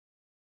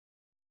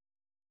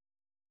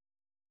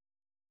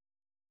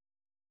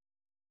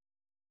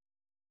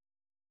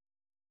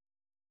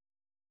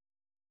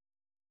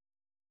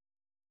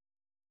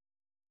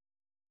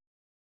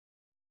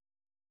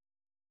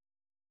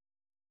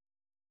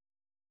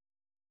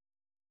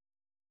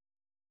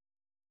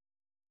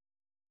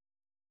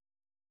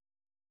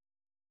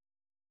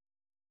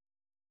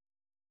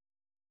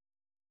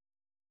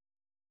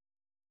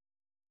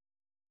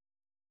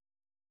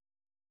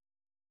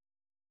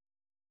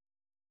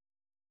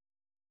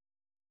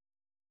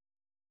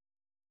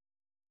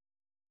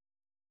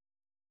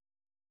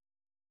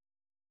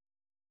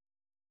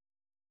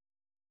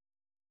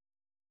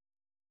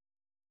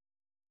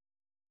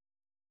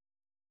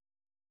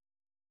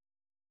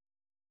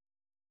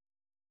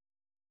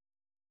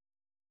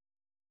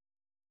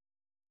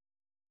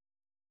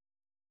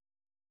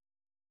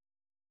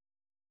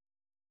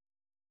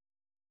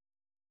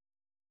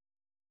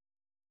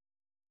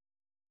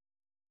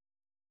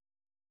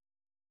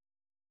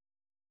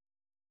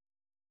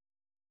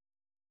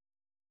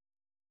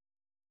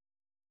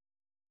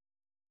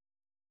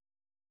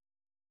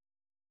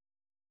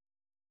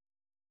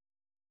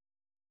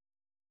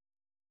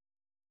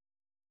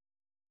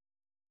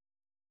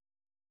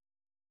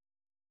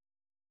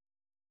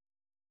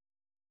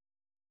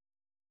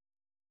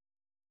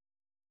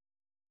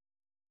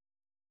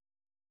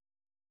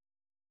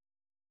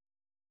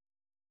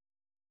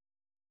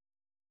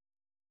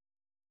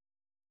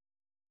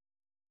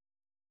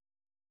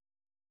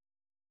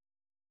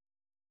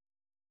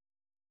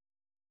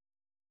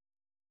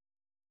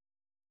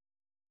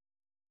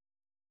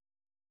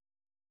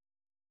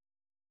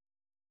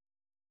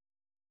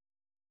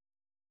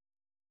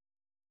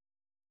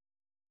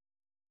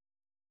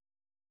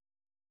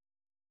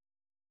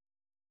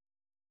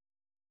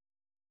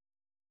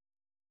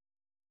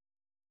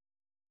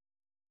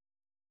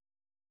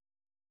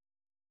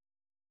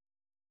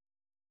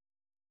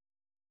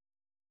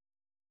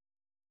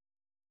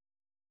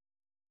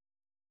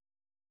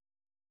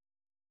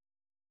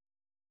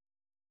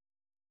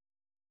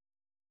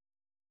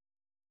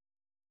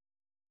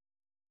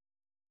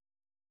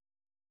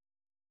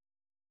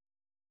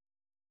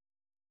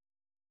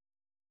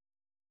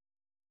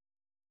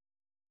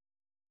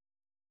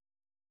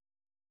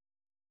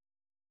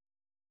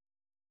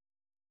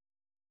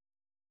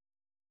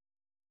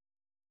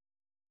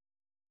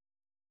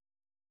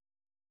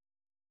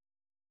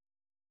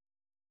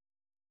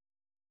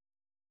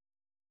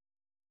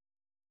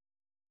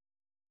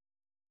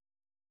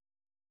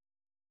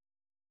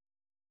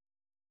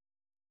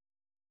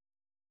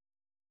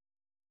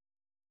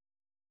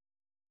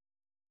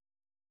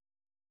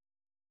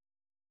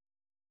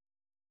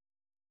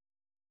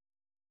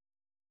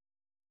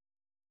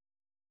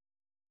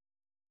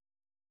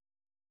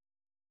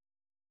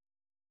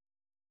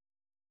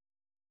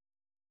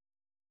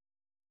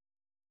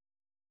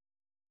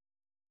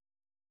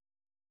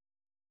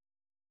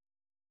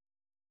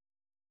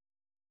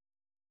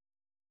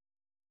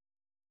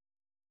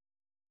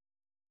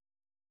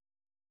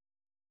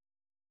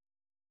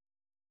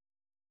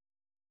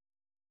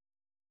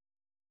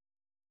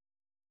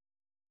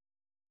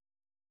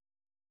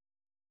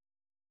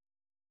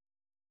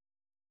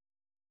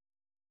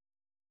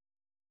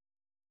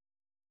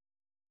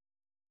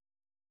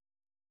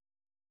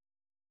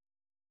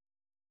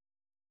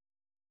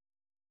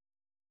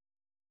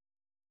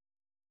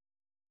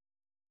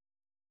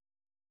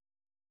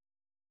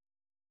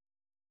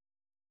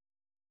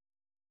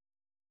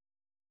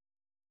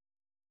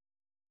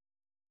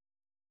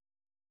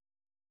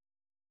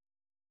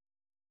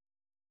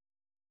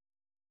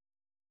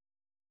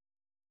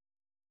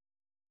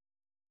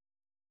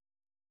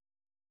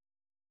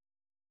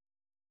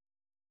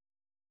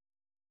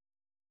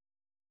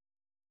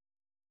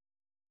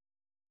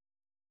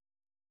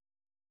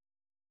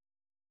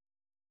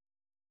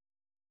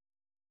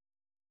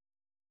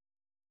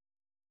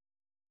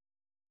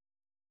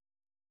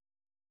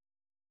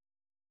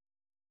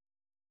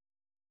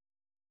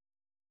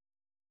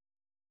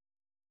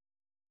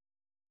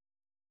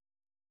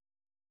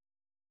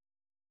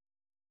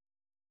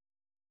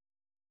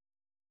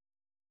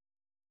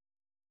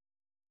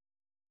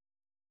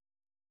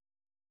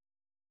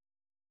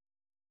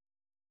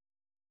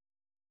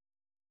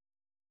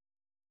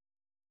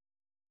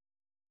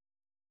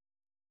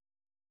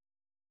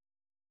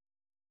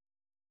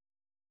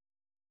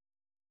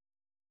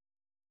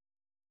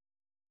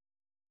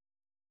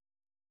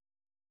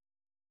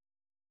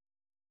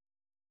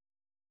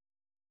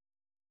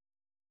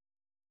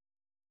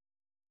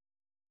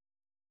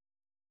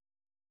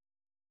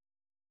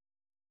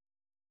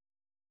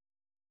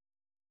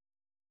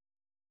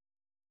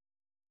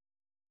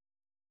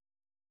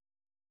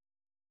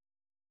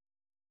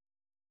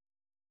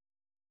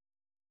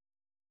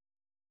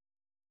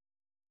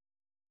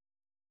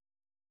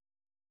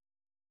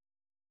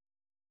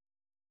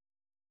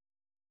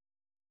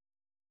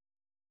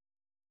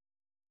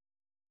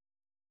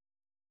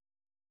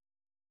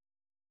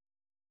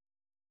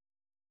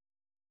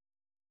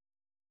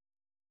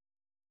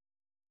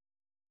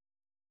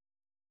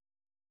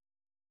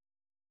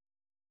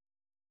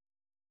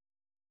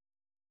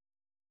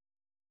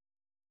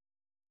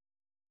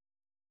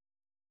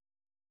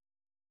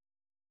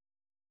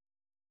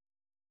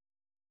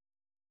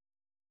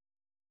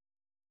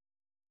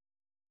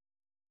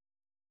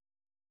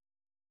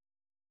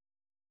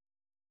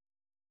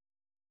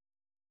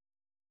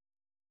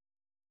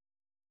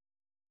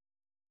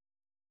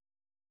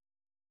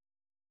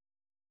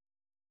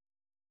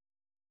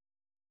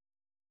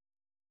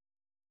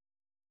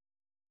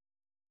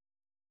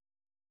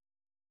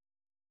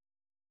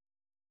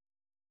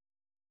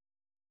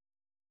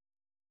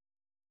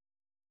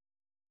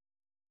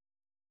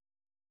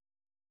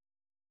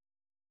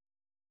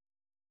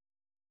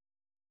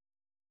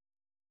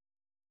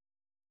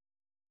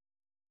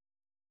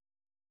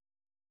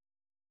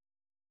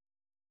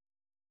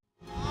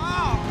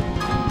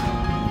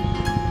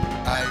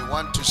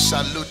want to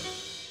salute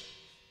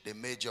the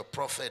major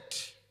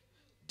prophet,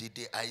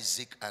 Didi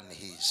Isaac and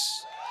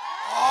his.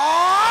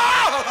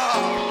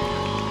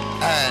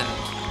 And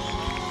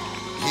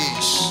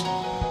his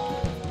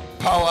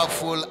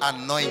powerful,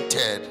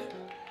 anointed,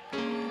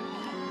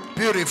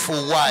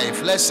 beautiful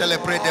wife. Let's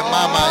celebrate the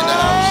mama in the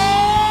house.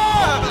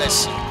 God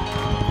bless you.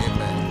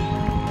 Amen.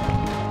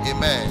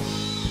 Amen.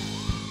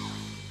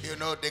 You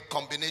know, the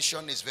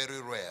combination is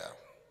very rare.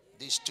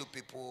 These two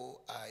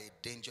people are a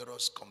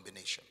dangerous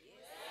combination.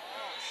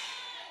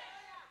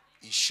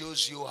 It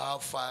shows you how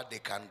far they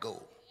can go.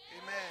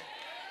 Amen.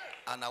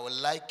 And I would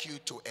like you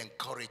to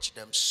encourage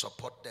them,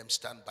 support them,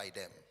 stand by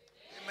them.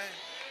 Amen.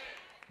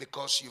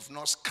 Because you've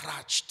not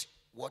scratched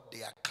what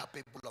they are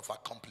capable of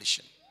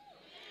accomplishing.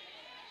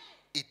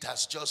 It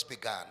has just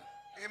begun.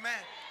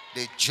 Amen.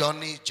 The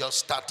journey just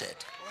started.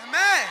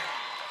 Amen.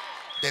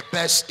 The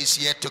best is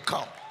yet to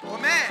come.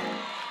 Amen.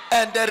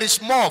 And there is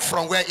more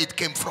from where it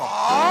came from.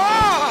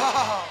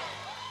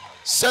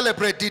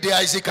 Celebrate Didi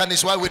Isaac and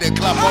his wife with a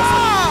clap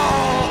offering.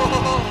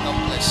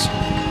 God bless you.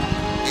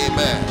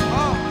 Amen.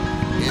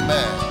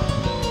 Amen.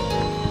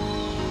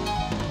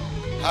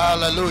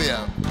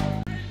 Hallelujah.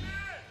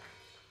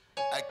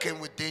 I came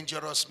with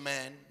dangerous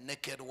men,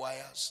 naked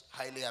wires,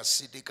 highly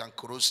acidic and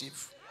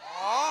corrosive,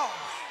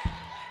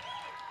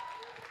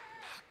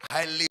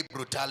 highly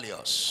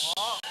brutalious,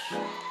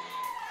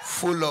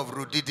 full of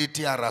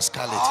rudidity and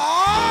rascality.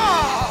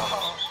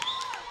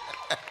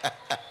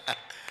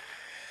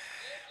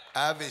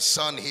 I have a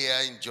son here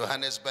in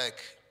Johannesburg,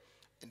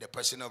 in the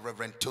person of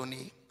Reverend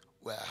Tony.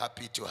 We're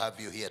happy to have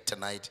you here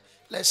tonight.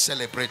 Let's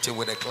celebrate him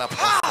with a clap.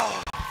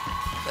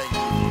 Thank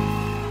you.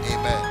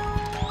 Amen.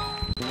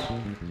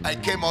 I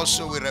came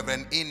also with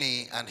Reverend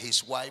Ini and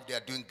his wife. They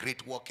are doing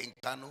great work in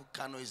Kano.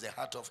 Kano is the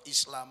heart of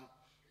Islam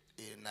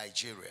in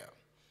Nigeria.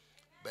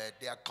 But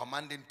they are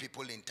commanding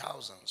people in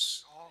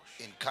thousands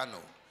in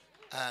Kano.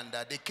 And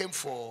they came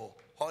for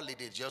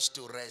holiday just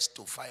to rest,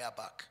 to fire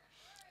back.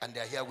 And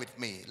they're here with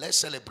me. Let's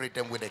celebrate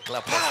them with a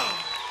clap.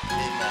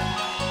 Amen.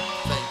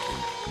 Thank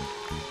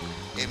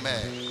you.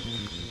 Amen.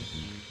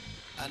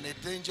 And a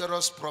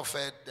dangerous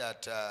prophet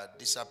that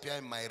disappeared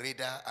in my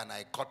radar, and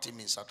I caught him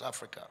in South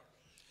Africa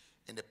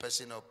in the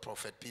person of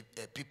Prophet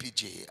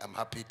PPJ. I'm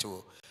happy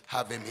to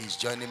have him. He's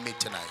joining me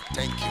tonight.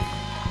 Thank you.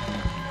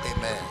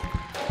 Amen.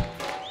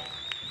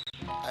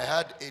 I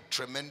had a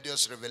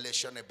tremendous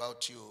revelation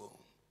about you,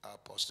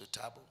 Apostle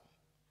Tabo.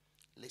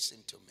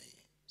 Listen to me.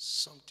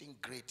 Something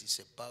great is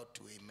about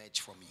to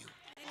emerge from you.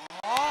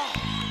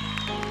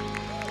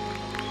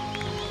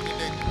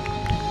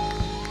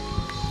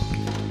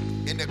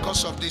 In the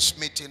course of this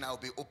meeting, I'll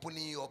be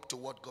opening you up to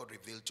what God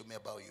revealed to me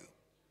about you.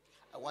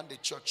 I want the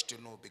church to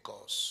know,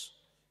 because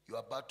you're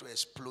about to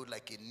explode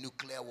like a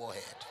nuclear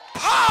warhead.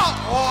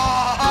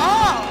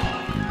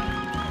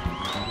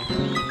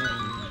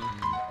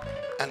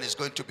 And it's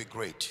going to be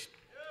great.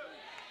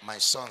 My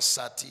son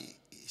Sati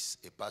is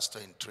a pastor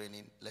in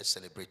training. Let's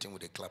celebrate him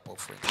with a clap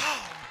offering.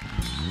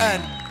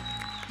 And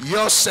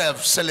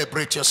yourself,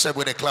 celebrate yourself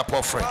with a clap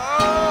offering.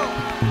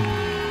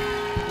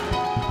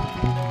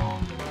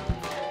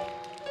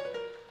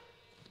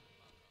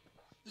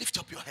 Lift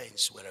up your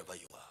hands wherever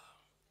you are.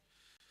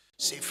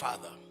 Say,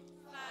 Father,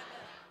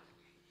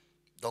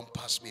 don't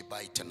pass me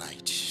by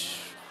tonight.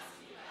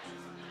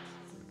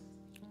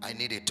 I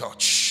need a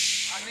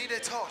touch. I need a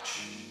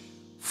touch.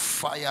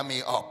 Fire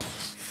me up.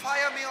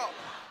 Fire me up.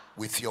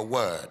 With your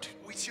word.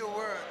 With your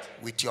word.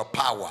 With your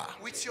power.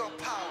 With your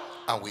power.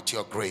 And with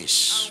your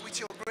grace. And with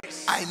your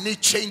grace. I need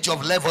change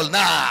of level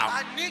now.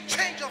 I need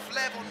change of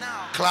level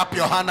now. Clap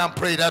your hand and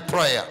pray that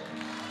prayer.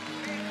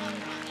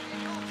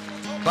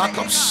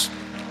 Backups.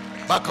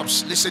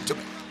 Backups. Listen to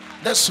me.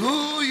 That's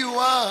who you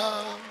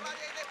are.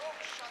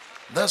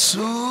 That's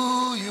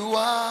who you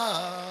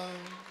are.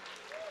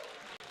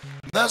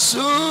 That's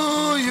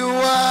who you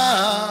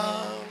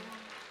are.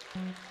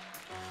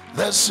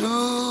 That's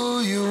who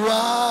you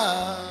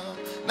are.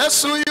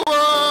 That's who you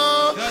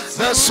are.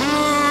 That's who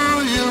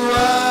you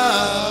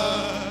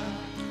are.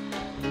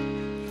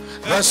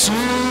 That's who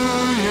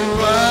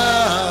you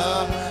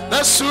are.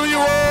 That's who you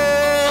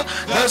are.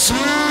 That's who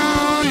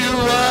you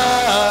are.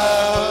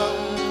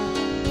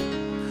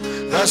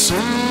 That's who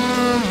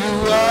you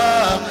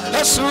are.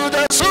 That's who,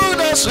 that's who,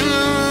 that's who.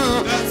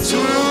 That's who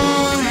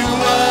you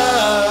are.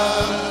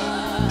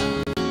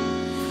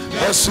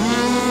 That's who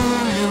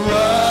you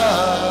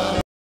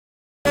are.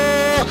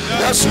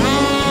 That's who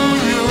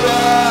you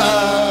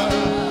are.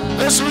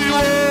 That's who you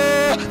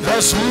are.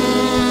 That's who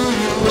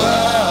you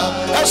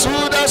are. That's who,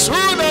 that's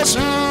who, that's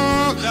who.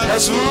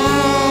 That's who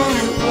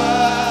you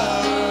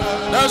are.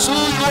 That's who you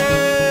are.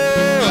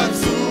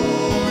 That's who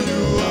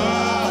you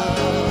are.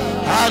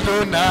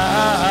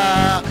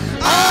 Adonai.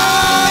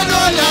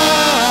 Adonai.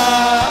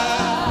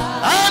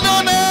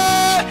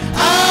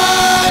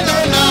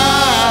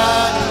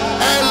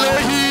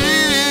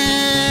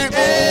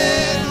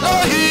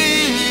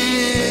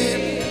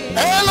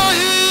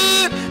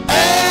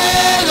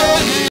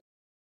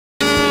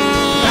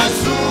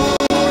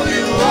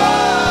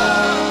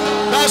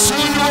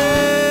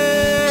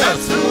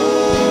 That's who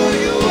you are.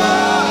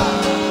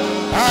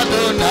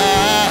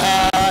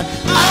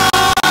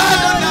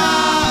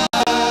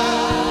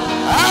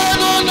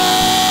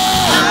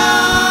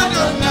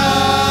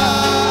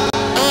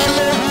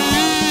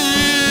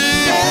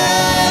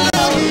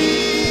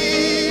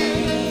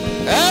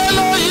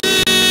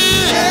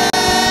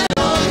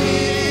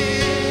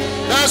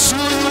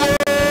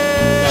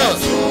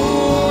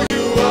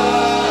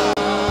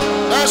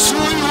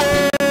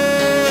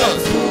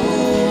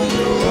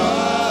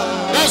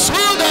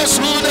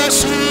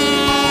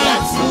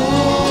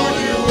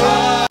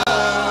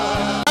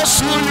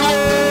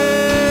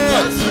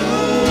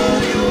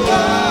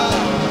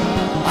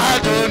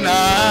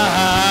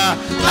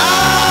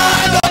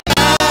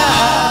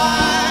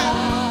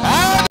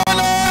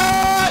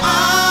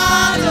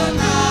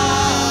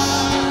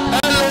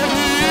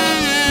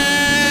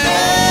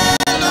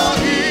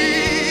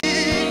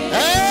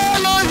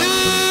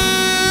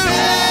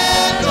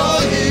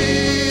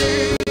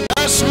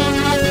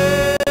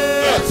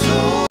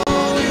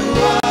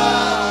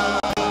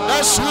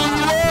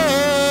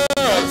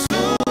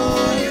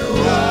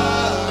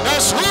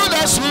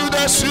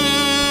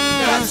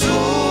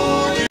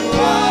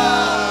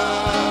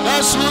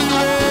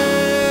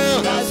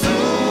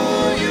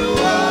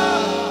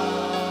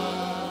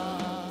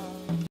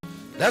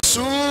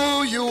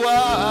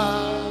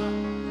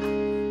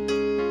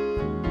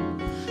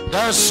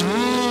 just who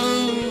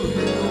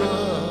you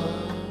are.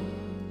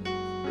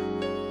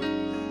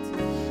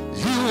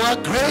 You are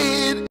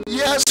great,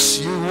 yes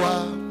you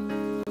are.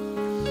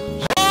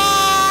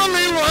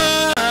 Holy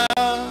One,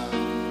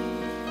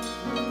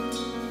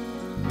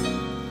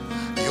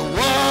 you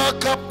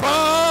walk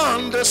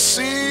upon the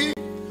sea,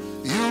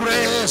 you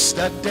raise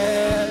the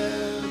dead,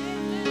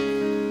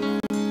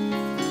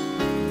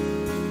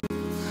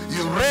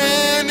 you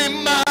reign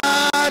in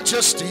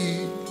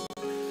majesty,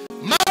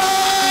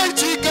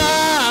 mighty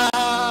God.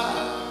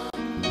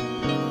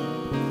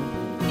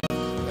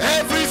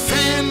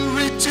 Everything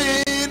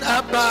written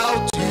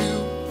about you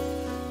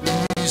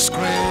is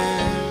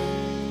great.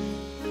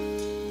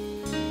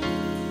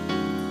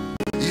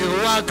 You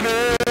are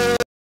great.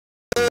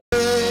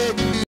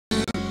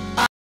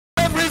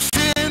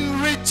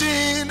 Everything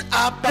written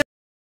about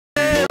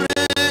you.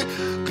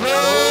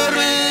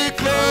 Glory,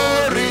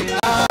 glory,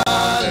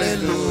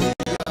 hallelujah.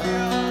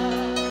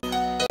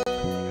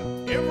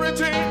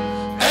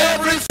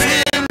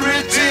 Everything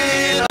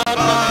written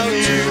about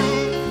you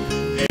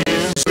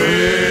is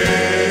great.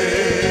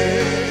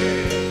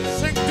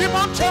 Sing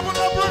demon trouble,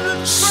 no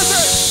brothers.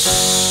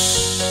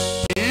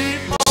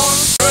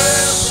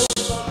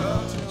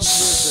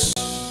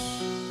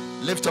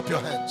 Lift up your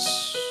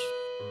hands.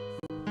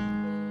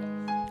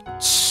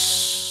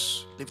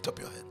 Lift up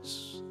your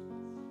hands.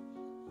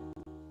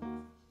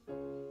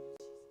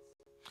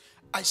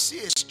 I see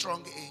a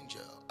strong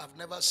angel. I've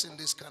never seen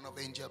this kind of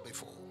angel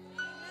before.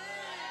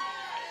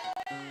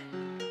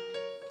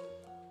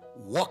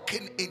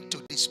 Walking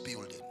into this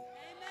building.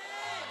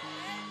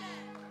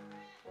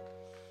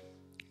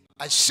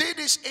 I see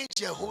this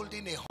angel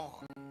holding a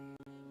horn.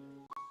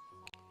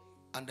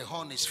 And the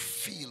horn is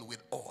filled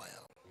with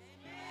oil.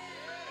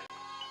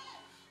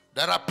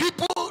 There are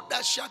people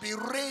that shall be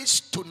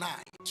raised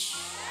tonight.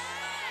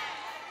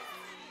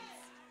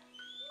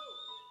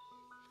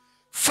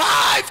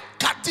 5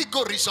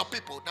 categories of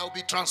people that will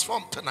be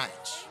transformed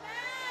tonight.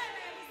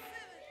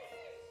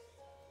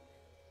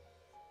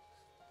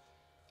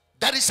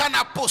 There is an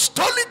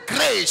apostolic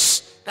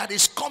grace that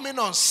is coming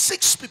on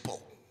 6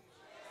 people.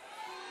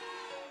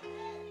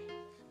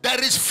 There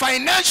is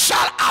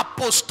financial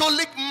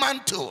apostolic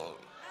mantle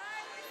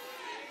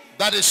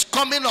that is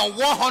coming on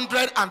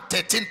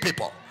 113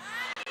 people.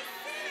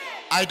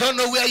 I don't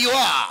know where you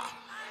are.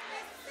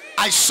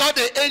 I saw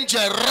the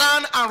angel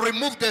run and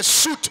remove the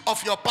suit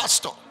of your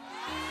pastor,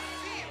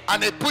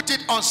 and they put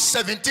it on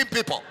 17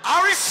 people.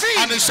 I receive.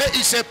 And they say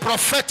it's a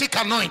prophetic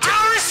anointing.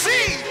 I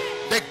receive.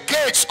 The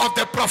gates of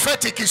the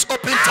prophetic is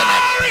open I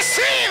tonight.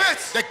 receive it.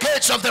 The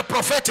gates of the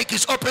prophetic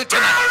is open I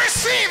tonight.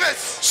 receive it.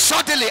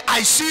 Suddenly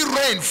I see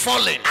rain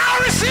falling. I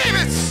receive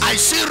it. I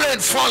see rain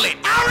falling.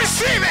 I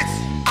receive it.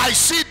 I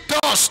see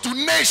doors to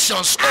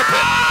nations open.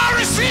 I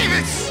receive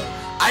it.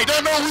 I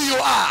don't know who you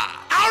are.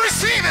 I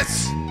receive it.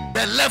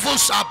 The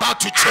levels are about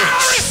to I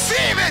change.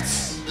 receive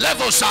it.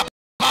 Levels are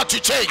about to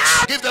change.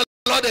 Give the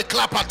Lord a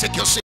clap and take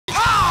your seat.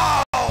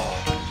 Oh.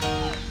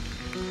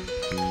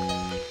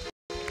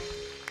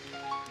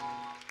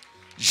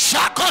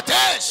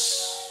 Jacotes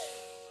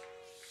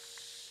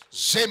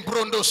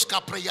Zembrondos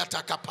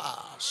Capriata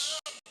Capas.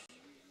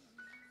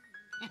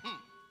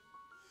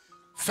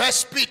 1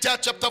 Peter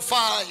chapter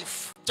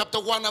 5, chapter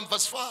 1 and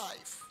verse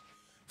 5.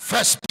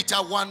 1 Peter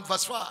 1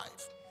 verse 5.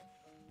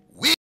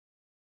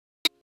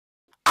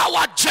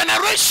 Our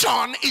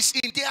generation is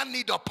in their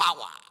need of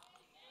power.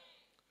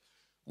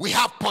 We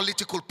have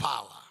political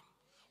power.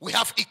 We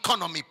have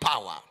economy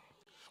power.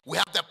 We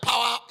have the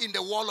power in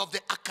the wall of the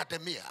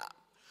academia.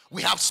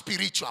 We have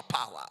spiritual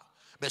power.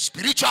 But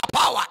spiritual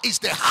power is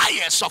the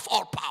highest of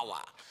all power,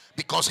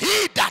 because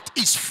he that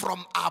is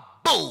from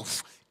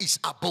above is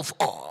above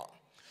all.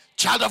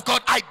 Child of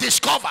God, I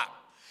discover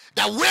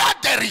that where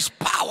there is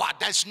power,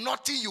 there's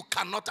nothing you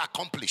cannot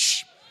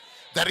accomplish.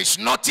 There is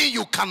nothing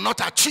you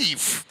cannot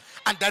achieve.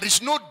 And there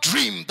is no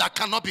dream that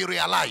cannot be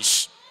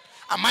realized.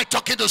 Am I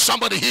talking to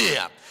somebody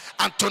here?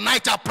 And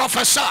tonight I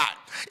prophesy,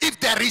 if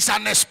there is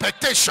an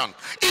expectation,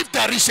 if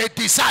there is a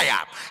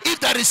desire, if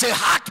there is a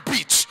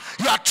heartbeat,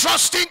 you are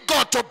trusting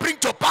God to bring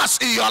to pass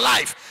in your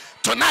life,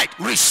 tonight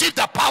receive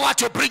the power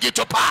to bring it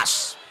to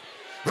pass.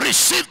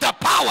 Receive the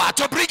power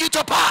to bring it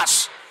to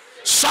pass.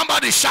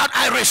 Somebody shout,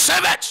 I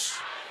receive it.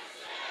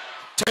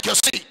 Take your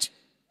seat.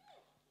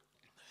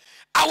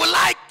 I would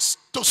like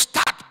to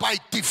start by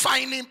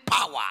defining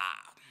power.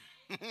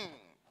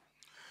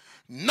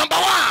 Number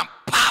one,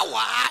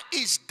 power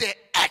is the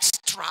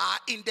extra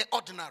in the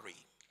ordinary.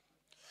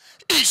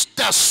 It's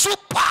the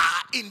super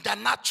in the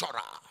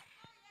natural.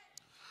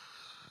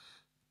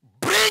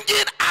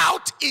 Bringing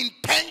out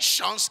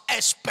intentions,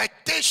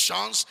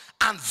 expectations,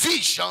 and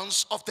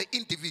visions of the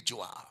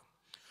individual.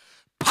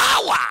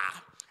 Power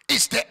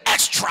is the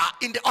extra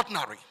in the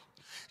ordinary.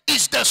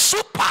 Is the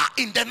super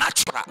in the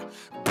natural,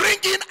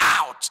 bringing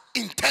out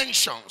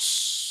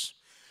intentions,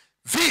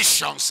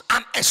 visions,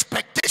 and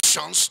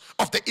expectations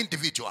of the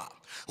individual.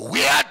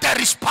 Where there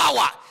is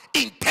power,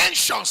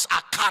 intentions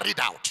are carried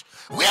out.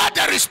 Where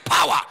there is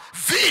power,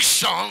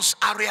 visions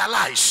are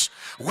realized.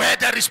 Where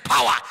there is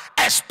power,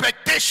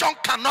 expectations expectation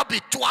cannot be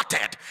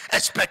thwarted.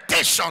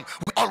 Expectation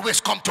will always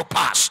come to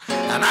pass.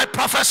 And I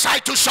prophesy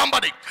to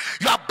somebody,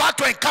 you are about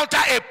to encounter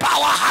a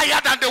power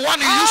higher than the one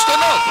you used to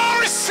know.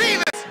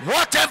 Receive it.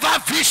 Whatever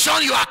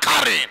vision you are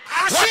carrying,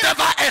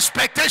 whatever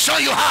expectation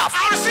you have,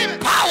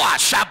 power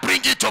shall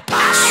bring it to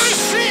pass.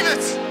 Receive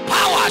it.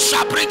 Power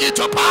shall bring it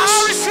to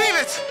pass. Receive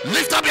it.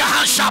 Lift up your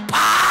hands, shout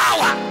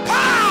power.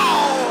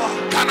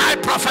 Power. Can I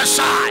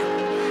prophesy?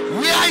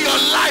 Where your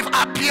life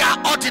appear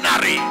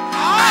ordinary,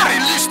 I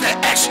release the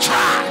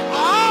extra.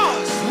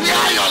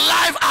 Where your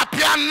life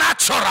appear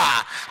natural,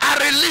 I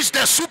release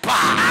the super.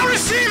 I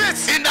receive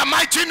it. In the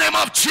mighty name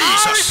of Jesus.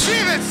 I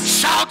receive it.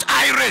 Shout,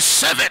 I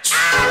receive it.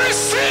 I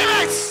receive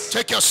it.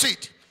 Take your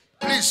seat.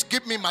 Please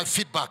give me my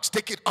feedbacks.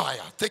 Take it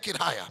higher. Take it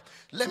higher.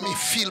 Let me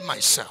feel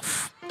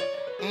myself.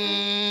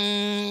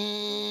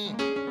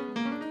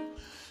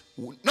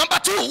 Number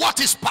two, what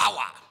is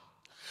power?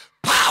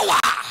 Power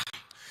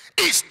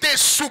is the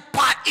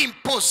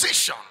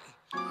superimposition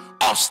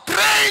of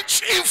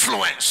strange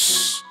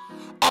influence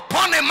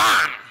upon a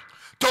man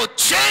to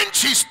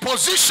change his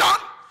position,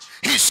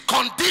 his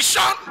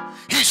condition,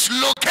 his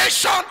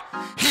location,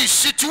 his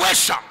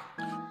situation.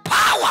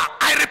 Power,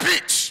 I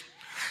repeat,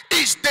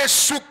 is the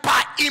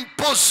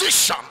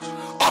superimposition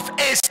of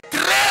a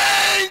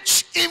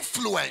strange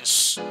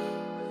influence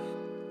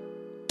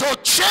to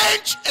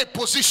change a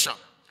position,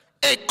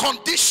 a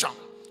condition,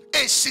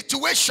 a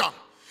situation,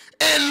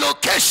 a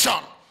location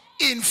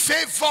in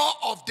favor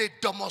of the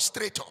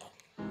demonstrator.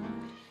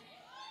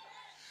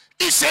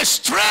 It's a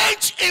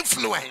strange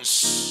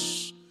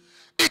influence.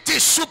 It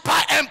is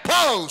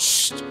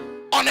superimposed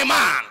on a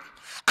man.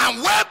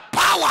 And when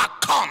power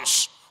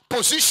comes,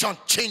 position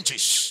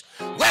changes.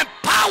 When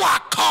power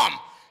comes,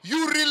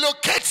 you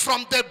relocate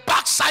from the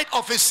backside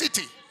of a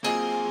city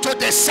to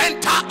the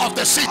center of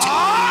the city.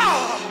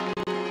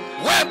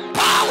 When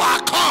power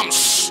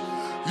comes,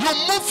 you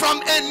move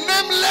from a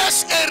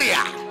nameless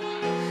area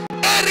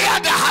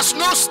that has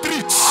no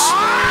streets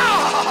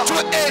to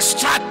a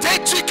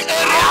strategic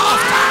area of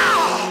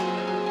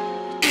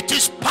town. It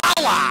is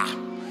power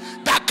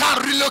that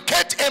can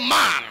relocate a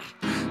man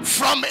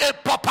from a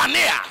pauper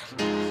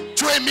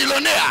to a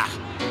millionaire,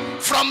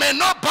 from a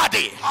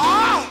nobody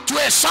to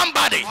a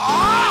somebody,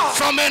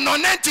 from a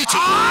non-entity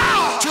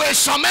to a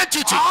some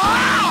entity,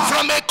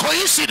 from a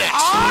coincidence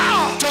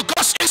to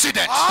God's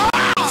incident,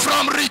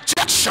 from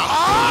rejection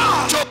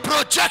to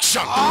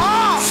projection,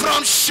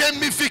 from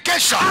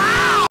shamification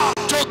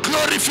to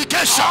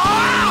glorification.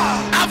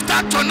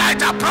 After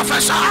tonight, I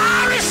prophesy,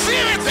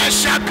 there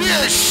shall be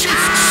a shift.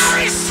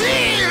 A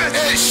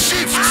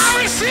shift.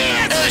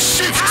 A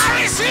shift.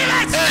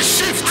 A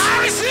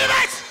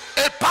shift.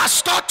 A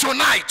pastor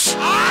tonight,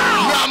 you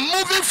are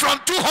moving from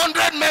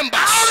 200 members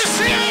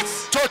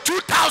to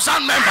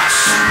 2,000 members.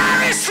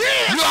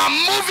 You are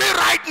moving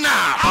right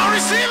now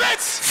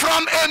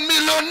from a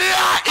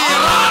millionaire in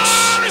ranch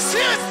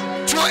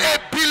to a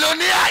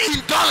billionaire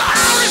in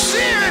dollars.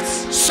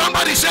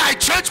 Somebody say, I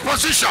change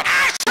position.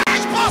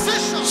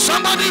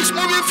 Somebody is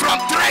moving from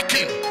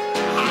trekking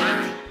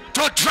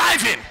to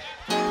driving,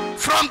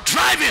 from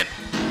driving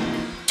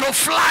to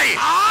flying.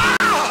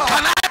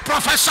 Can I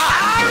prophesy?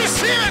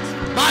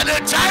 By the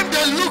time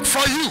they look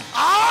for you,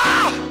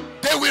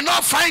 they will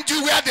not find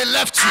you where they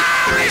left you.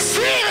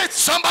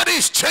 Somebody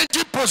is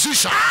changing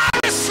position.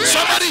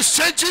 Somebody is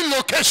changing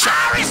location.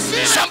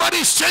 Somebody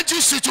is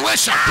changing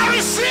situation.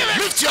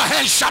 Lift your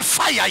hands, shout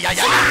fire.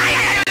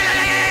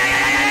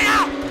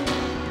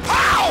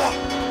 Power.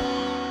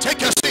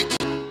 Take your seat.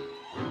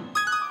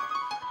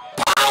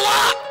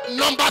 Power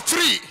number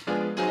 3.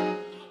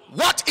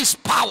 What is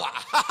power?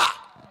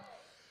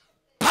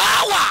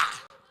 Power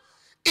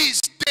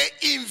is the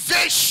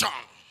invasion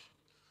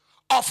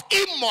of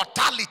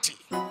immortality,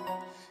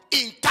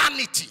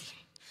 eternity,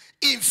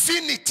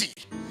 infinity,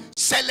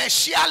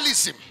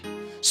 celestialism,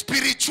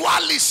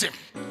 spiritualism.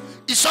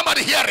 Is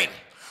somebody hearing?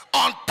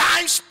 On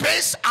time,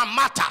 space, and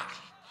matter.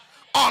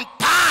 On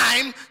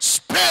time,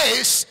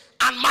 space,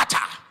 and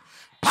matter.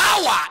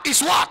 Power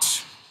is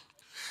what?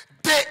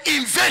 The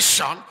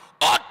invasion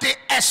or the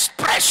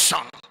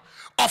expression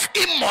of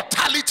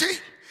immortality,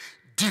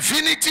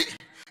 divinity,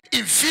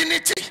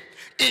 infinity,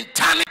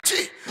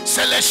 eternity,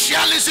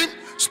 celestialism,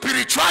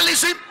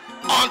 spiritualism,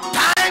 on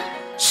time,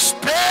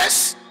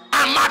 space,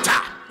 and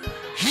matter.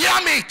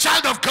 Hear me,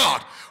 child of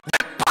God.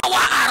 When power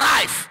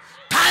arrives,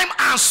 time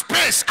and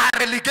space are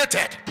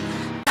relegated.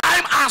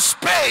 Time and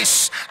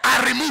space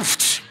are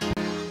removed.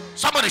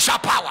 Somebody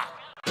shout power.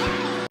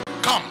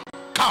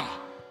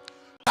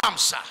 Come,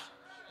 sir.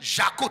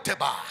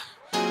 Jakoteba.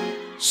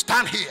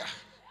 Stand here.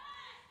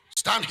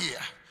 Stand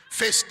here.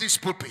 Face this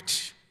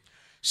pulpit.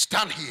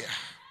 Stand here.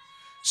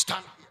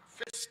 Stand here.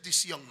 Face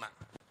this young man.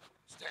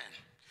 Stand.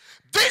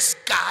 This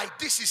guy,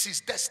 this is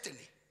his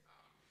destiny.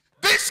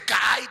 This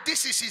guy,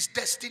 this is his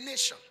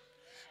destination.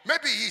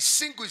 Maybe he's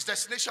single, his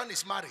destination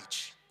is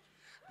marriage.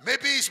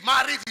 Maybe he's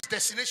married, his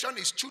destination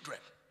is children.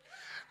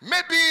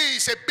 Maybe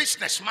he's a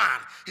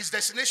businessman, his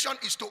destination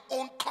is to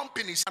own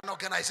companies and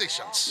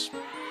organizations.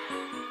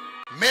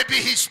 Maybe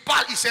he's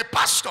a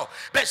pastor,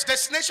 but his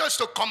destination is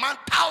to command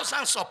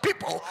thousands of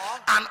people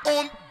and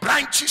own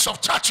branches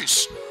of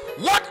churches.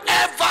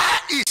 Whatever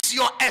is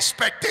your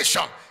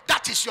expectation,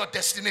 that is your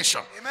destination.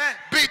 Amen.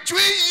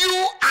 Between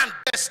you and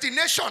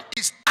destination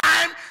is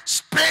time,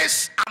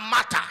 space, and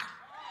matter.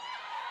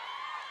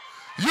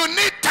 You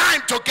need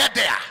time to get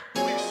there.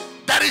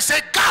 There is a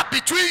gap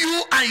between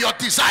you and your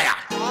desire.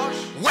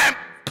 When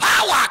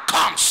power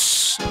comes,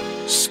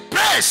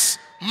 space,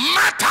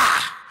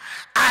 matter,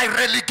 I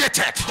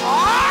relegated.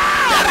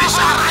 There is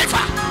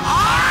arrival.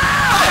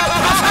 I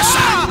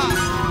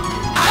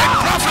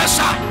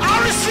prophesy. I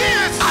receive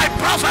it. I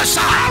prophesy.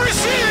 I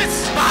receive it.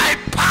 By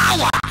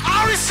power.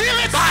 I receive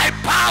it. By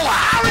power.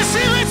 I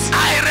receive it.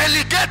 I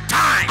relegate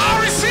time.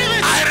 I receive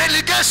it. I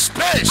relegate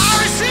space. I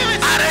receive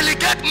it. I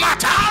relegate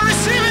matter. I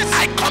receive it.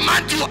 I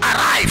command you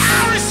arrive.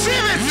 I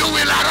receive it. You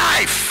will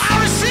arrive. I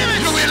receive it.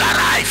 You will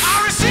arrive.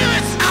 I receive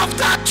it.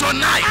 After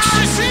tonight, I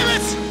receive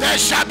it. there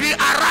shall be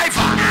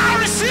arrival. I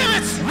receive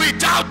it.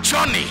 Without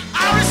journey.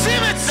 I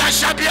receive it. There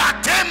shall be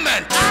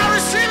attainment. I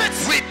receive it.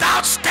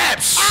 Without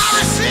steps. I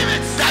receive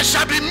it. There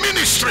shall be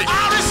ministry.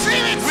 I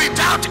receive it.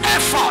 Without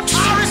effort.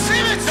 I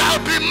receive it. There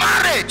will be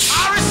marriage.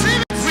 I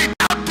receive it.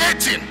 Without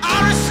dating.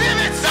 I receive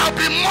it. There will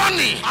be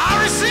money. I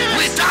receive it.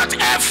 Without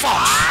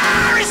effort.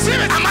 I receive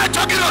it. Am I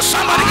talking to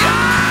somebody here?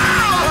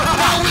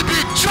 There will be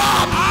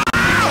job.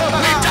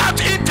 Without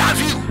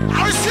interview.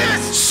 I receive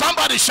it.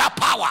 Somebody shout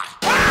power.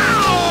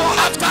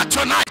 After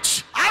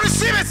tonight, I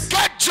receive it.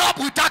 get job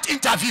without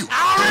interview.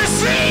 I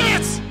receive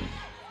it.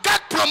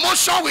 Get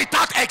promotion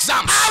without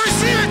exams. I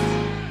receive it.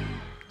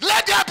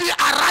 Let there be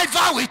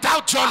arrival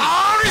without journey.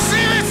 I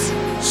receive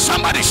it.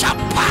 Somebody shout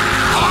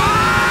power.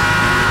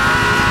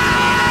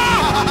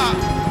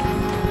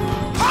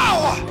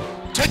 Power.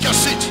 Take your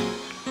seat.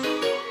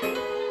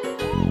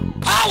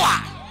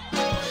 Power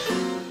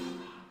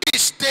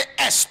is the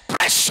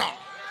expression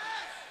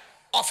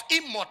of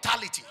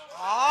immortality.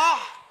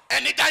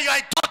 Anytime you are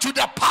in touch with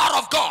the power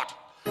of God,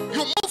 you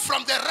move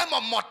from the realm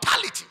of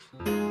mortality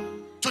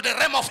to the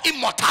realm of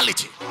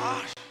immortality.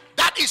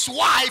 That is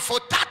why for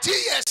 30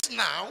 years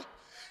now,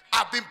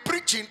 I've been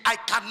preaching I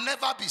can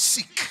never be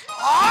sick.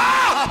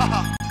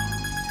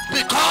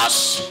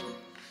 Because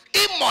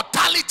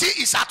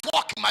immortality is at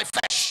work in my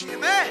flesh.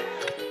 Amen.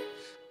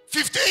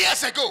 15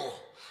 years ago,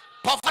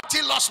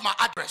 poverty lost my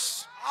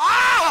address.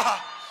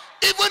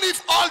 Even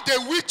if all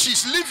the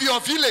witches leave your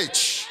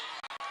village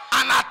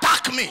and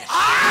attack me,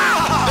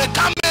 they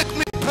can't make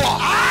me poor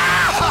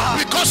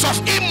because of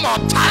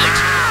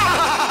immortality.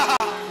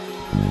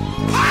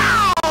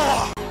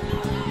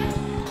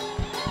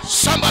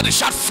 Somebody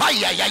shout fire.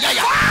 Yeah, yeah,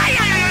 yeah.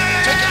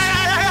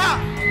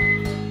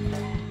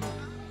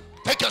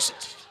 Take your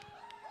seat.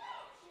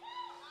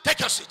 Take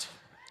your seat.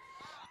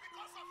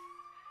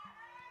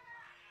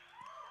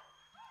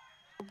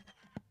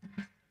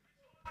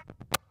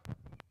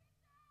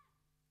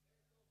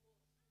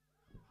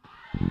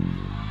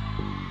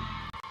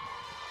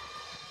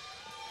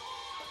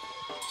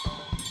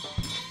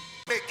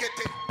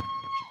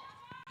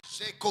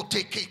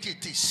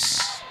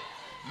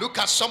 Look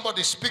at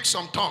somebody speak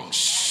some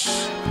tongues.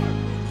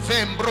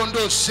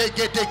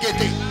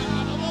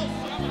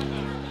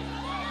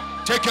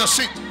 Take your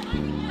seat.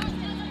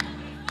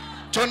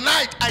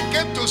 Tonight I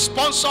came to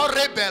sponsor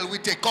Rebel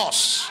with a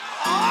cause.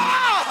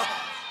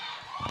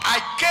 I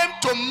came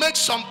to make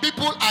some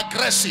people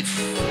aggressive.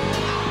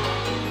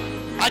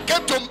 I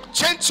came to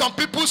change some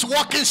people's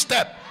walking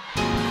step.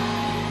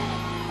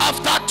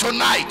 After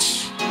tonight,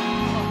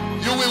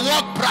 you will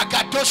walk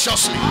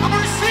braggadociously.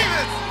 I receive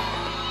it.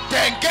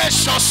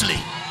 Tenaciously.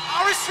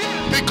 I receive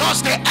it.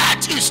 Because the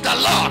earth is the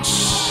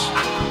Lord's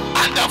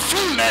and the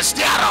fullness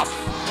thereof.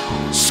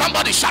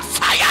 Somebody shout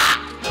fire.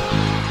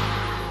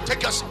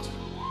 Take your seat.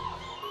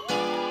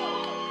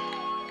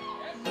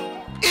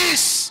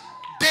 Is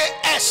the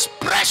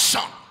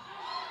expression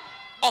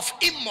of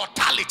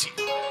immortality.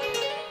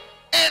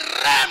 A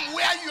realm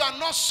where you are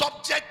not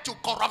subject to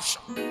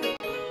corruption.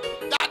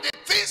 That the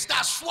things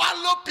that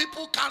swallow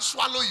people can't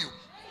swallow you.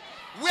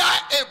 Where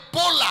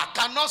Ebola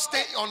cannot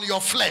stay on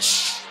your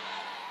flesh.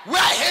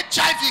 Where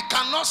HIV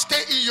cannot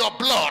stay in your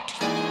blood.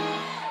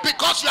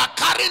 Because you are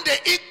carrying the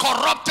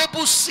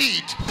incorruptible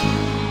seed.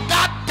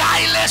 That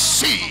diless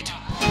seed.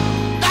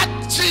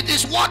 That seed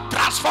is what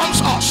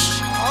transforms us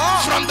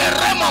from the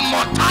realm of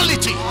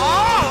mortality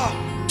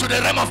to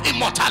the realm of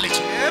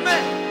immortality.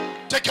 Amen.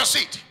 Take your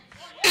seat.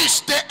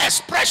 It's the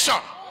expression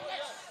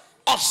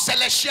of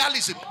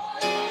celestialism.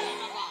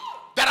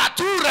 There are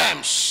two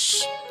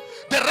realms.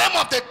 The realm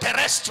of the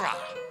terrestrial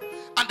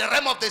and the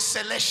realm of the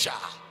celestial.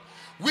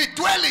 We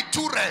dwell in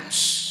two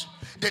realms.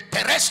 The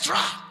terrestrial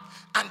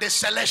and the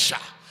celestial.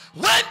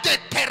 When the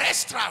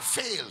terrestrial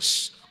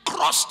fails,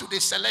 cross to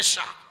the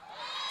celestial.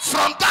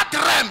 From that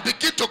realm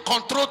begin to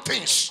control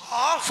things.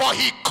 For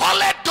he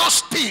called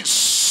those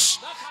things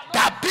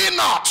that be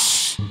not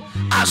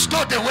as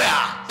though they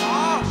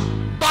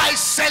were. By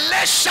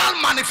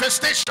celestial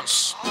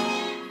manifestations,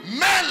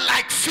 men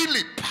like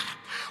Philip,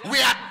 we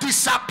are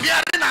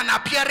disappearing and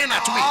appearing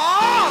at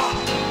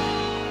will.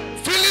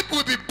 Philip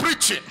will be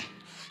preaching.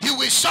 He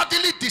will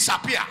suddenly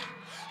disappear,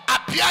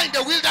 appear in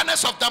the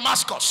wilderness of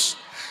Damascus.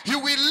 He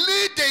will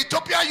lead the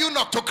Ethiopian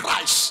eunuch to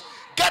Christ,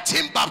 get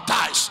him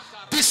baptized,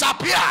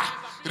 disappear,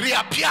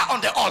 reappear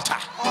on the altar.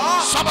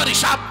 Somebody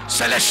shout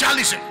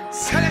celestialism.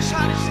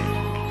 Celestialism.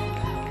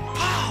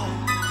 Wow.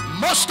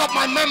 Most of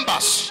my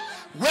members,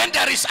 when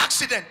there is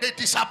accident, they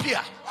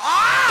disappear.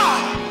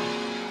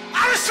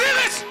 I receive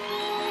it.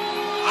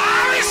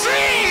 I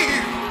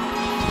receive.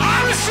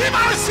 I receive.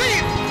 I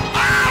receive.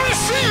 I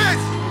receive it.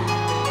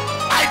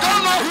 I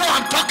don't know who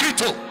I'm talking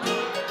to.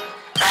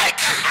 Pick.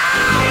 I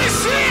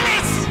receive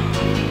it.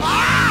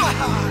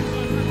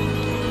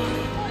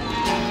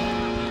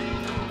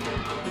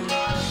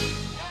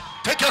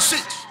 Take your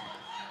seat.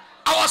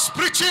 I was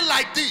preaching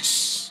like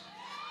this,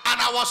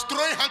 and I was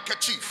throwing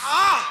handkerchief.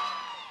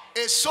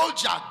 A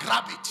soldier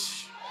grabbed it.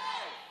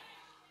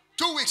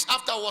 2 weeks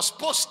after, I was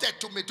posted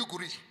to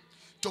Maiduguri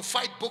to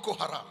fight Boko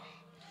Haram.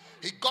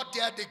 He got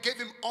there, they gave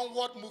him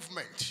onward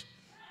movement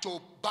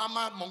to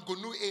Bama,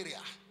 Mongonu area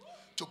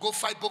to go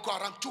fight Boko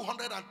Haram,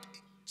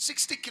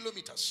 260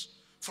 kilometers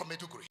from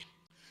Maiduguri.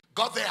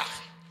 Got there,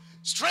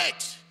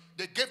 straight,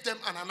 they gave them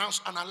an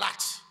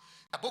alert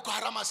that Boko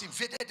Haram has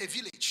invaded the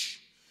village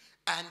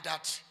and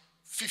that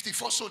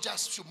 54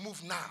 soldiers should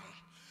move now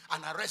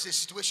and arrest the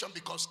situation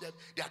because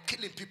they are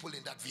killing people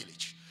in that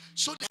village.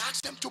 So they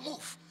asked them to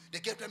move. They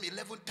gave them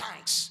 11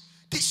 tanks.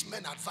 These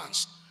men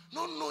advanced,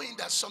 not knowing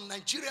that some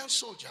Nigerian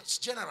soldiers,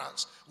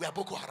 generals, were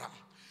Boko Haram.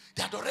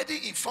 They had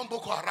already informed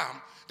Boko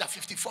Haram that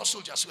 54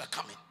 soldiers were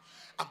coming.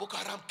 And Boko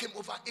Haram came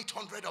over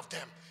 800 of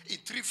them in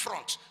 3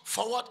 fronts,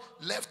 forward,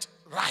 left,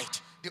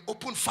 right. They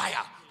opened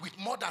fire with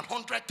more than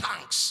 100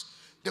 tanks.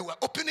 They were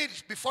opening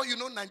it before you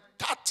know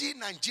 30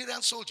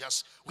 Nigerian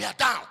soldiers were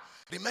down.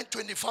 Remained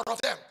 24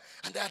 of them.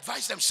 And they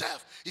advised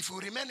themselves, if we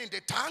remain in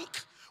the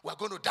tank, we're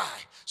going to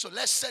die. So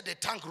let's set the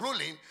tank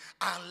rolling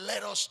and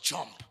let us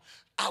jump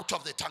out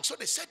of the tank. So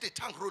they set the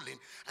tank rolling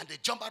and they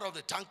jump out of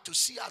the tank to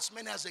see as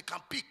many as they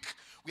can pick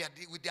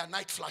with their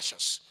night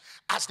flashes.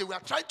 As they were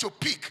trying to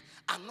pick,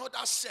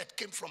 another set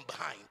came from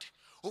behind.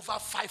 Over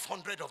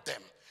 500 of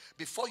them.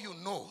 Before you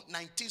know,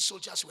 19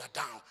 soldiers were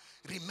down.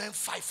 Remained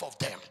 5 of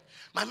them.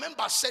 My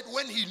member said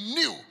when he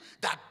knew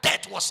that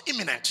death was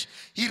imminent,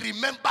 he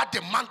remembered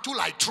the mantle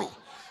I threw.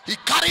 He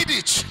carried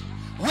it.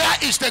 Where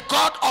is the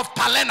God of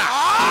Talena?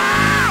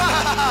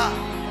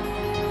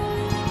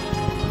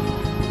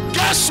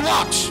 Guess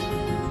what?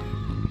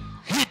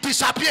 He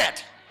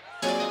disappeared.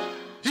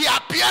 He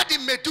appeared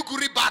in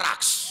Maiduguri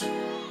barracks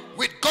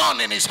with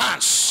gun in his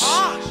hands.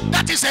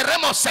 That is a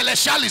realm of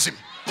celestialism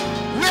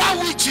where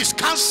witches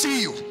can't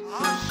see you.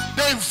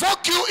 They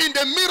invoke you in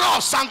the mirror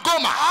of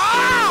Sangoma.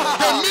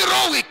 The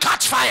mirror will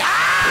catch fire.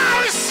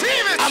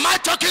 Receive it. Am I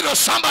talking to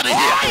somebody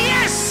here?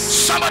 Yes.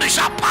 Somebody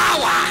shout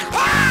power.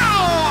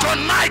 Power.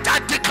 Tonight I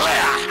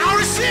declare, I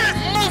receive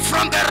it. move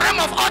from the realm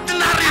of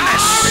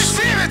ordinariness I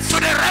receive it. to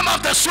the realm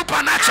of the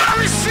supernatural. I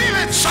receive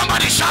it.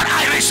 Somebody shout,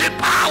 I receive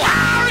power.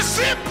 I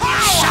receive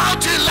power.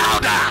 Shout it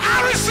louder.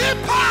 I receive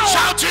power.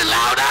 Shout it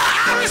louder.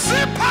 I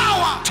receive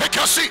power. Take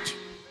your seat.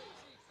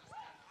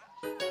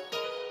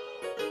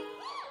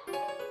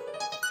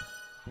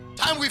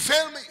 Time will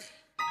fail me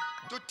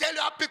to tell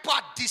you how people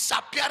are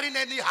disappearing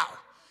anyhow.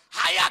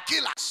 Hire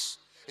killers.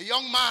 A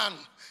young man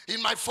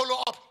in my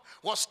follow-up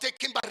was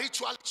taken by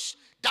ritualists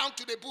down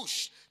to the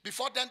bush.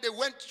 Before then, they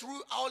went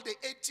through all the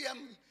ATM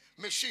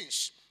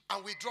machines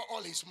and withdraw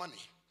all his money.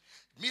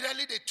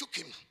 Immediately, they took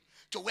him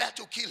to where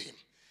to kill him.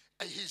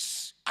 And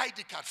his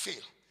ID card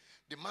failed.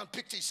 The man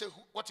picked it. He said,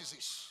 what is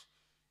this?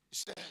 He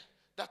said,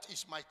 that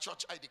is my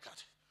church ID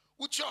card.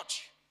 Which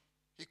church?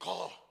 He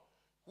called.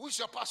 Who is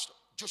your pastor?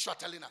 Joshua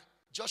Talena.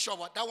 Joshua,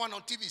 what? That one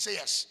on TV, say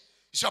yes.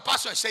 Is your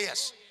pastor? Say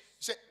yes.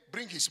 He said,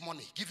 bring his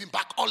money. Give him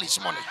back all his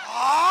money.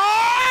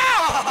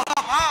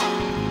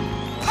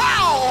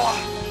 Power.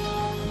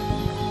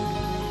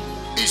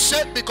 He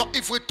said, because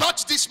if we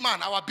touch this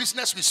man, our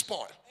business will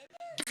spoil.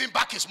 Give him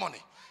back his money.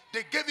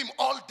 They gave him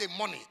all the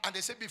money. And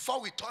they said, before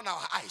we turn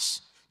our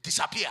eyes,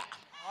 disappear.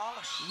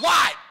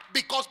 Why?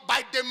 Because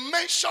by the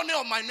mentioning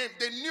of my name,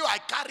 they knew I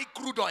carry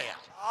crude oil.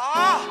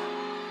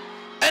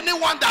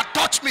 Anyone that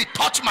touched me,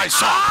 touched my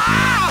son.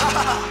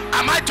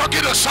 Am I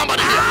talking to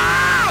somebody here?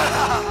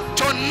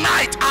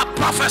 Tonight I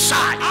prophesy.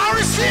 I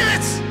receive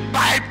it.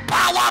 By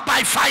power,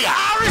 by fire.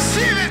 I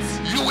receive it.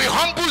 You will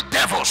humble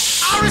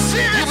devils. I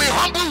receive it. You will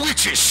humble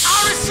witches.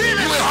 I receive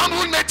it. You will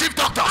humble native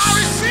doctors.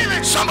 I receive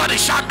it. Somebody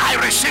shout, I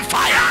receive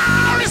fire.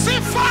 I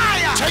receive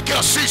fire. Take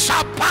your seat,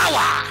 shout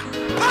power.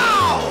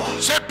 Power.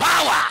 Say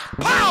power.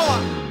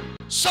 Power.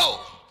 So,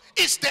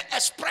 it's the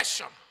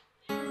expression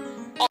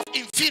of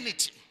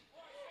infinity,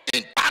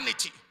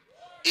 eternity,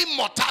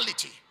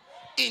 immortality,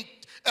 in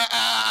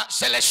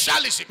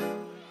celestialism,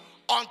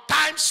 on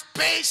time,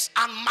 space,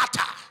 and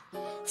matter,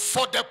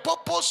 for the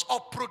purpose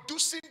of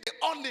producing the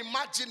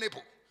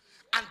unimaginable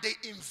and the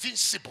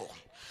invincible.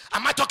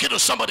 Am I talking to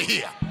somebody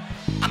here?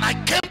 And I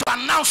came to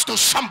announce to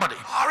somebody,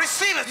 I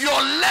receive it.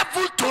 your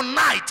level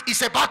tonight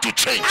is about to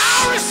change.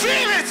 I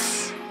receive it.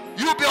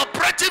 You'll be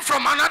operating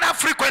from another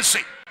frequency.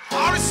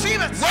 I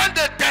receive it. When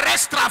the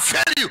terrestrial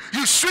fail you,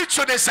 you switch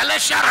to the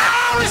celestial realm.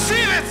 I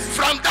receive it.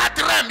 From that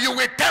realm, you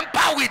will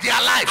temper with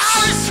their lives.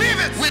 I receive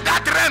it. With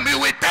that realm, you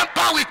will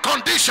temper with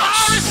conditions.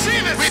 I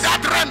receive it. With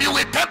that realm, you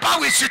will temper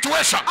with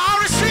situations. I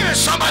receive it.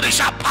 Somebody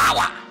shout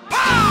power.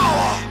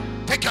 Power.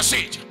 Take your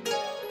seat.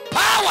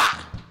 Power.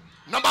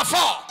 Number 4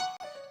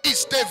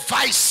 is the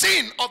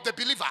vaccine of the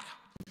believer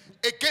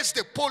against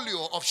the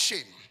polio of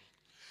shame.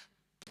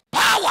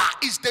 Power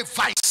is the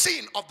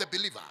vaccine of the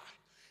believer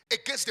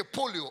against the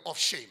polio of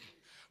shame.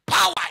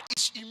 Power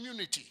is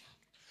immunity.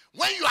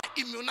 When you are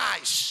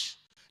immunized,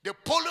 the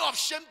polio of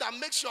shame that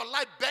makes your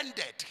life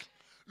bended,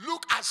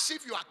 look as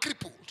if you are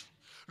crippled,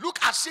 look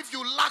as if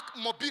you lack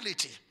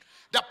mobility.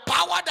 The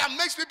power that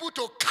makes people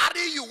to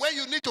carry you when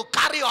you need to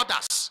carry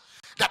others.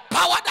 The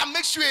power that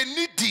makes you a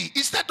needy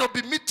instead of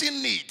be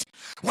meeting need.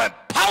 When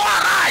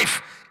power arrives,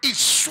 it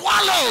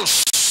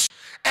swallows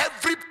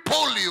every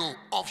polio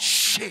of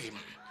shame.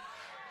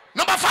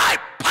 Number 5,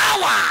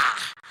 power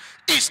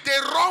is the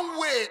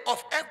runway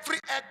of every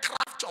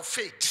aircraft of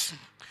faith.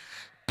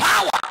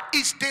 Power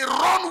is the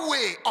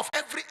runway of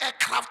every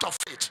aircraft of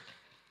faith.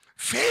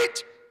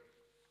 Faith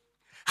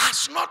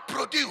has not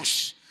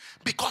produced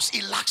because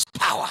it lacks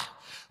power.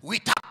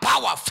 Without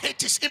power,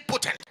 faith is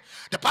impotent.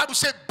 The Bible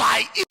said,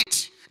 by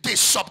it they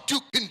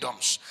subdue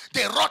kingdoms.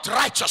 They wrought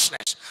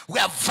righteousness. We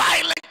are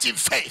violent in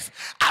faith.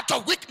 Out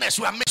of weakness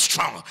we are made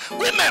strong.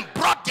 Women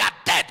brought their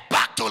dead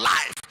back to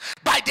life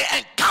by the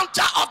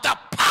encounter of the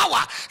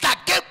power that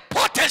gave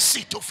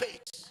potency to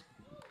faith.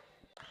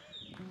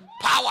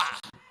 Power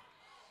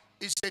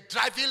is the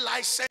driving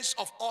license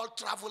of all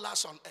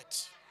travelers on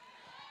earth.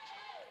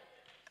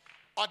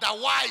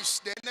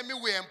 Otherwise, the enemy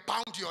will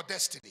impound your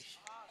destiny.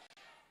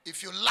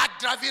 If you lack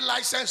driving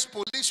license,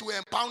 police will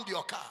impound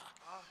your car.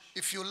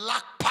 If you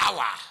lack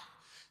power,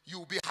 you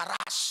will be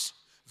harassed,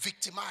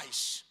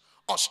 victimized,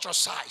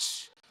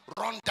 ostracized,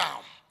 run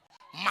down,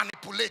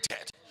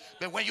 manipulated.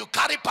 But when you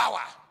carry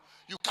power,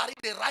 you carry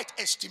the right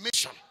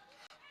estimation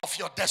of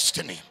your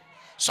destiny.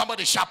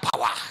 Somebody shout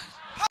power.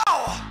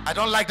 Power. I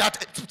don't like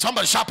that.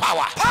 Somebody shout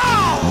power.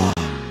 Power.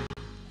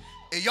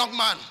 A young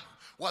man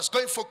was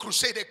going for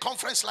crusade, a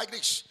conference like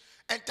this.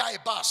 Enter a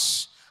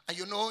bus. And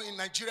you know, in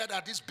Nigeria, there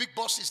are these big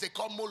buses they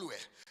call Molue.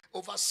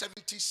 Over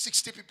 70,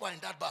 60 people are in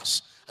that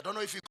bus. I don't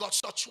know if you got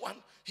such one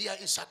here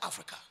in South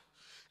Africa.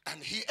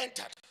 And he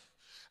entered.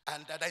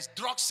 And there's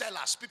drug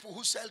sellers, people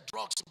who sell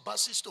drugs,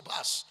 buses to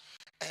bus.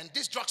 And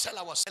this drug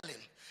seller was selling.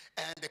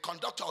 And the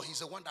conductor, he's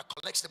the one that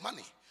collects the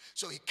money.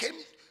 So he came,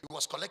 he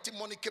was collecting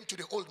money, came to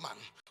the old man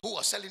who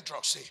was selling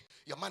drugs. Say,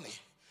 your money.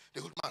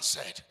 The old man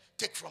said,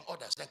 take from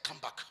others, then come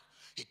back.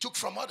 He took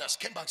from others,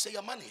 came back, say,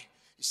 your money.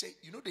 He said,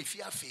 you know the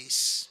fear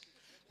face?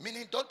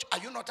 Meaning, are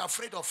you not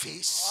afraid of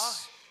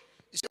face?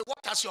 He said, what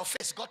has your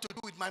face got to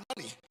do with my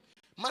money?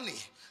 Money.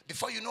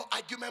 Before you know,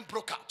 argument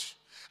broke out.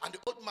 And the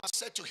old man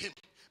said to him,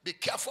 be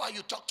careful how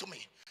you talk to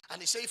me.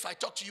 And he said, if I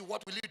talk to you,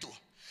 what will you do?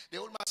 The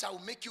old man said, I will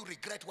make you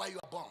regret why you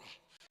are born.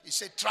 He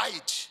said, try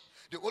it.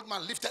 The old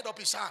man lifted up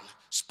his hand,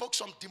 spoke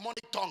some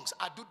demonic tongues.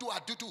 Adudu,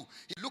 adudu.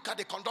 He looked at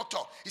the conductor.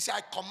 He said,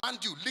 I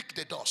command you, lick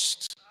the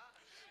dust.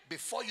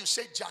 Before you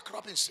say Jack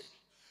Robinson,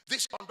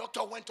 this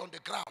conductor went on the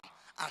ground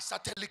and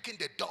started licking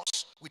the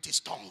dust with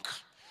his tongue.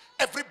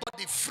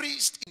 Everybody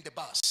freezed in the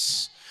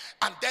bus.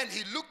 And then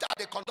he looked at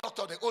the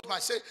conductor, the old man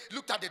said,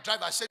 looked at the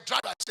driver, I said,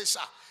 driver, I said,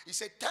 sir. He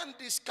said, turn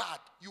this card,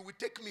 you will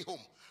take me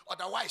home.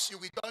 Otherwise, you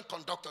will join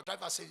conductor.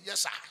 Driver said,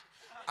 yes, sir.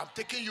 I'm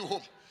taking you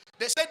home.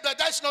 They said, but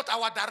that's not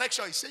our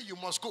direction. He said, you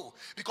must go.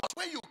 Because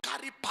when you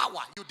carry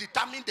power, you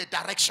determine the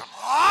direction.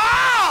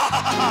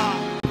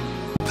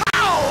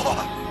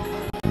 Power.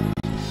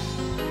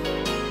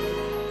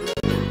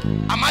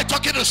 Am I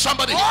talking to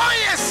somebody? Oh,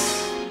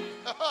 yes.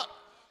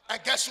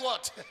 And guess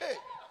what?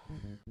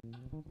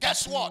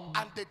 Guess what?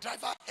 And the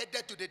driver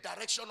headed to the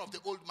direction of the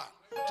old man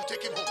to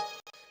take him home.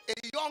 A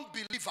young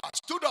believer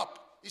stood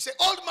up. He said,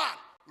 old man,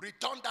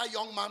 return that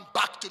young man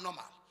back to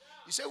normal.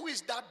 He said, who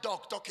is that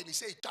dog talking? He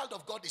said, a child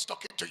of God is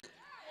talking to you.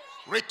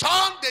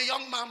 Return the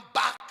young man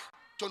back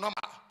to normal.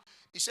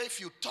 He said,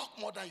 if you talk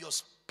more than your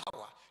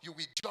power, you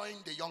will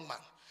join the young man.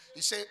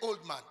 He said,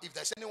 old man, if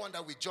there's anyone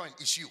that will join,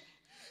 it's you.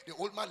 The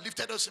old man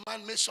lifted us,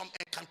 man made some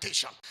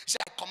incantation. He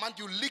said, I command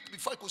you, lick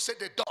before he could say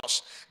the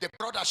dust. The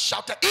brother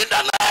shouted, in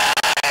the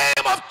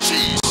name of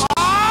Jesus.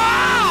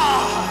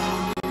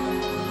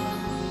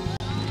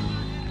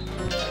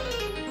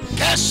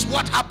 Guess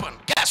what happened?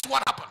 Guess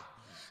what happened?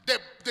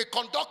 The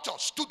conductor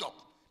stood up.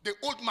 The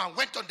old man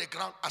went on the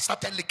ground and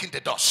started licking the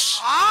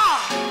dust.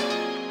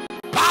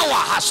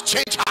 Power has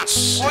changed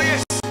hands. Oh,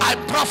 yes. I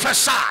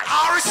prophesy.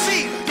 I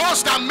receive.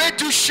 Those that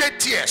made you shed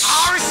tears.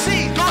 I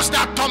receive. Those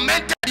that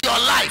tormented your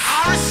life.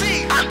 I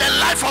receive. And the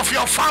life of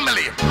your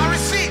family. I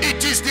receive.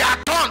 It is their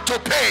turn to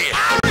pay.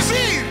 I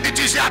receive. It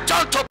is their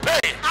turn to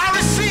pay. I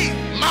receive.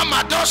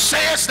 Mama, thus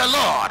says the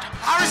Lord.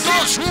 I receive.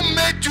 Those who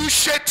made you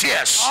shed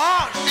tears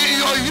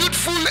in your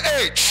youthful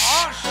age,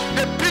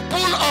 the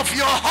people of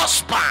your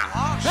husband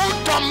who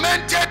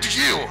tormented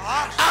you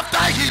after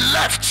he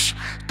left,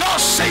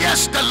 thus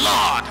says the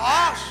Lord,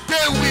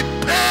 they will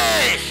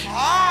pay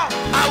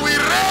I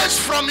will raise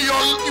from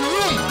your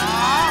room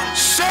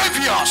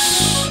saviors,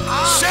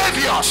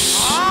 saviors,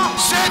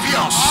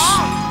 saviors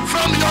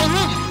from your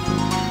room.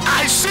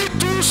 I see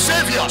two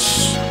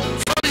saviors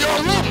from your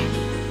room.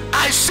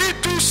 I see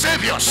two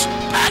saviors.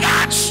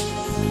 Pagans.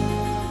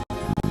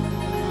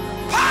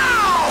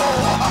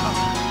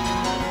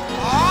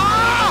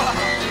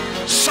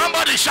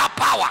 Somebody shout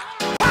power.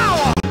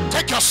 Power.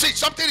 Take your seat.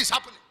 Something is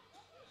happening.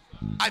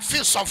 I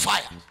feel some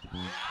fire.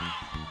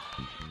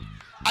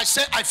 I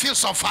say I feel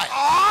some fire.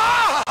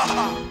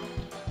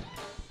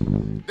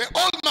 The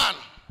old man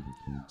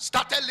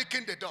started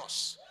licking the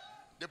doors.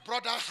 The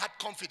brother had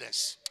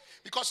confidence.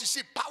 Because you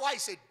see, power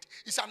is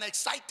an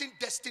exciting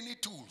destiny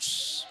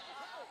tools.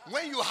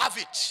 When you have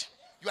it,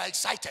 you are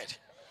excited.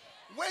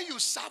 When you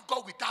serve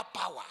God without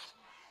power,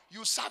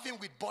 you serve him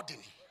with burden.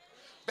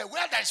 But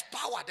where there is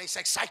power, there is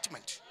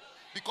excitement.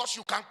 Because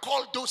you can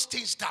call those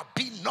things that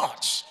be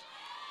not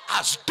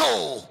as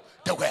though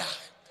they were.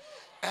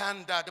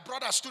 And the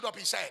brother stood up,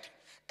 he said,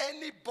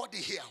 anybody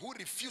here who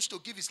refused to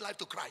give his life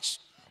to Christ,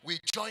 we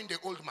join the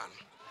old man.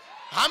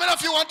 How many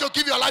of you want to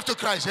give your life to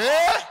Christ?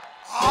 Eh?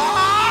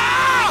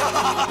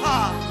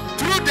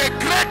 Through the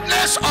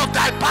greatness of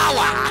thy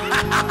power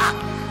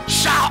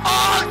shall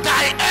all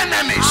thy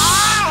enemies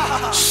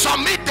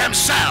submit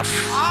themselves.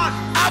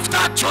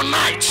 After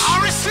tonight,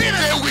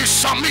 they will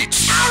submit.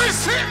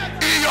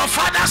 In your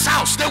father's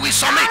house, they will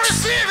submit.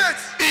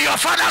 In your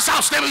father's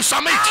house, they will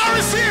submit.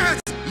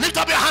 Lift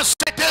up your hands,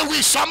 say they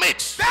will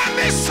submit. They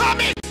will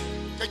submit.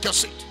 Take your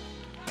seat.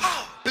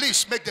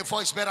 Please make the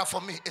voice better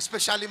for me,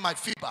 especially my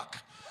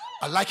feedback.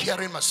 I like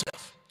hearing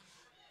myself.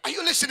 Are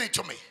you listening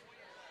to me?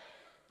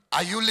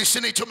 Are you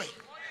listening to me?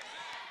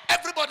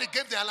 Everybody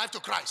gave their life to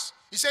Christ.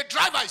 He said,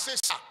 driver, he says,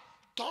 sir,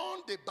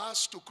 turn the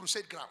bus to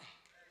crusade ground.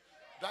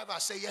 Driver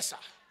say, yes, sir.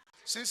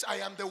 Since I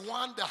am the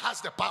one that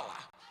has the power,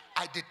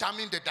 I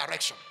determine the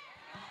direction.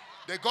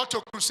 They got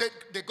to crusade,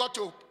 they got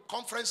to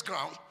conference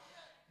ground.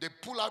 They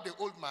pull out the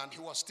old man. He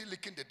was still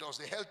licking the doors.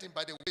 They held him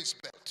by the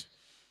waist belt.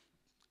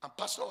 And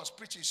pastor was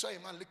preaching. He saw a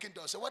man licking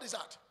doors. He said, what is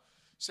that?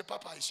 He said,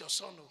 Papa, it's your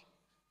son. Oh.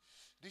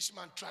 This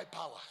man tried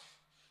power.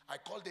 I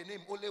called the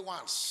name only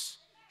once.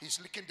 He's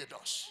licking the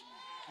doors.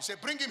 He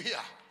said, bring him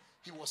here.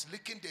 He was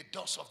licking the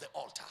doors of the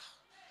altar.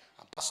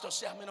 And pastor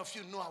said, how many of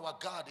you know our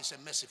God is a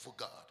merciful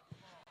God?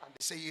 And they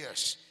say,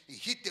 yes. He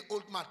hit the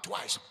old man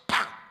twice.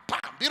 Bam, bam,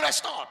 be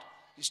restored.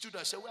 He stood there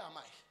and said, where am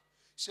I?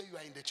 He said, you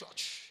are in the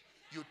church.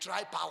 You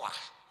try power.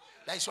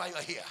 That is why you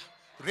are here.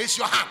 Raise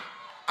your hand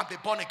and be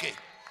born again.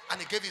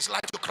 And he gave his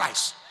life to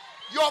Christ.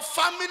 Your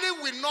family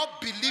will not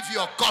believe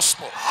your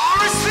gospel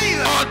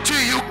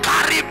until you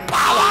carry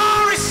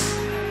power.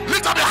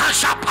 Lift up your hand,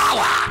 shout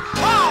power.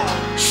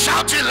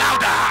 Shout it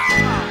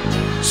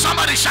louder.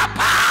 Somebody shout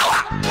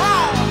power.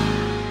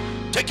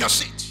 Take your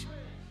seat.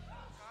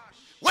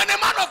 When a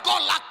man of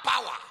God lack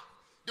power,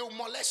 they will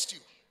molest you.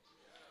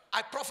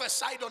 I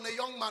prophesied on a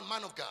young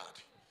man of God.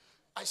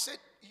 I said,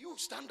 you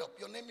stand up.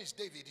 Your name is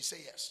David. He said,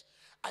 yes.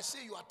 I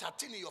said, you are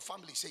 13 in your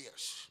family. He said,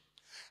 yes.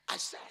 I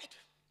said,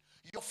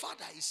 your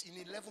father is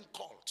in 11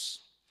 cults.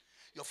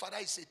 Your father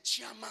is a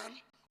chairman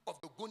of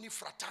the Goni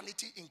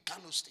fraternity in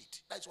Kano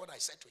State. That's what I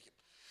said to him.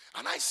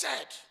 And I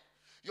said,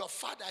 your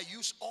father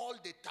used all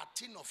the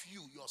 13 of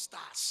you, your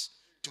stars,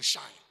 to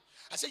shine.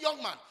 I said, young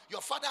man,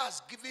 your father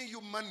has given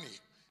you money.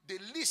 The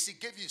least he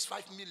gave you is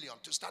 5 million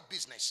to start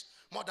business.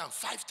 More than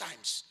 5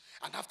 times.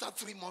 And after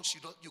 3 months,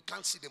 you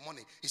can't see the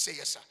money. He said,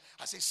 yes, sir.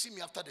 I said, see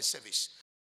me after the service.